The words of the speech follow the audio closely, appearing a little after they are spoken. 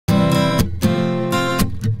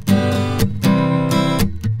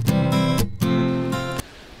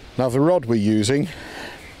Now the rod we're using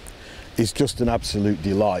is just an absolute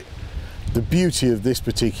delight. The beauty of this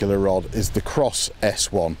particular rod is the Cross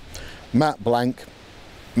S1, matte blank,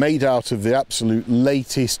 made out of the absolute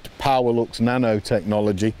latest Powerlux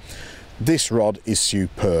nanotechnology. This rod is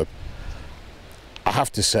superb. I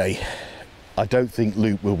have to say, I don't think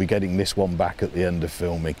Luke will be getting this one back at the end of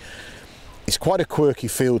filming. It's quite a quirky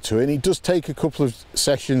feel to it, and it does take a couple of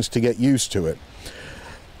sessions to get used to it.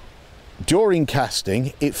 During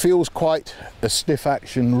casting, it feels quite a stiff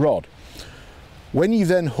action rod. When you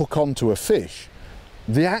then hook onto a fish,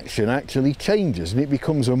 the action actually changes and it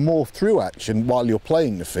becomes a more through action while you're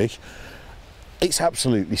playing the fish. It's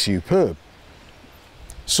absolutely superb.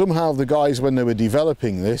 Somehow the guys, when they were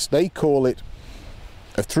developing this, they call it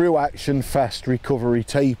a through action fast recovery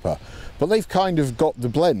taper, but they've kind of got the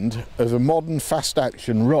blend of a modern fast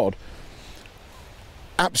action rod.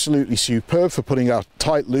 Absolutely superb for putting out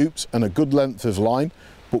tight loops and a good length of line,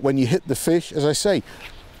 but when you hit the fish, as I say,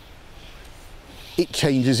 it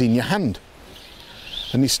changes in your hand.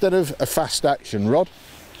 And instead of a fast action rod,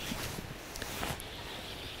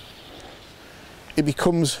 it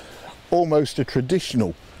becomes almost a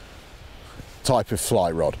traditional type of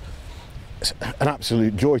fly rod. It's an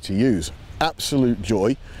absolute joy to use, absolute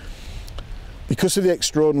joy, because of the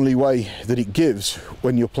extraordinary way that it gives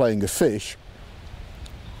when you're playing a fish.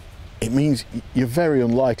 It means you're very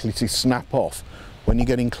unlikely to snap off when you're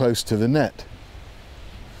getting close to the net.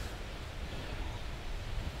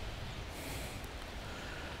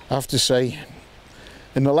 I have to say,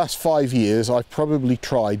 in the last 5 years, I've probably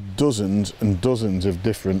tried dozens and dozens of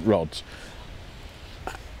different rods.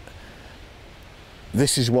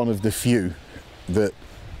 This is one of the few that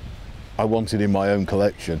I wanted in my own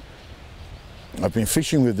collection. I've been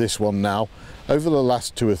fishing with this one now over the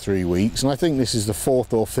last 2 or 3 weeks, and I think this is the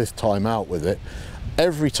 4th or 5th time out with it.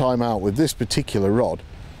 Every time out with this particular rod,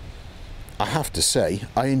 I have to say,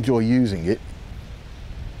 I enjoy using it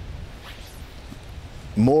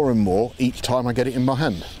more and more each time I get it in my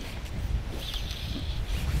hand.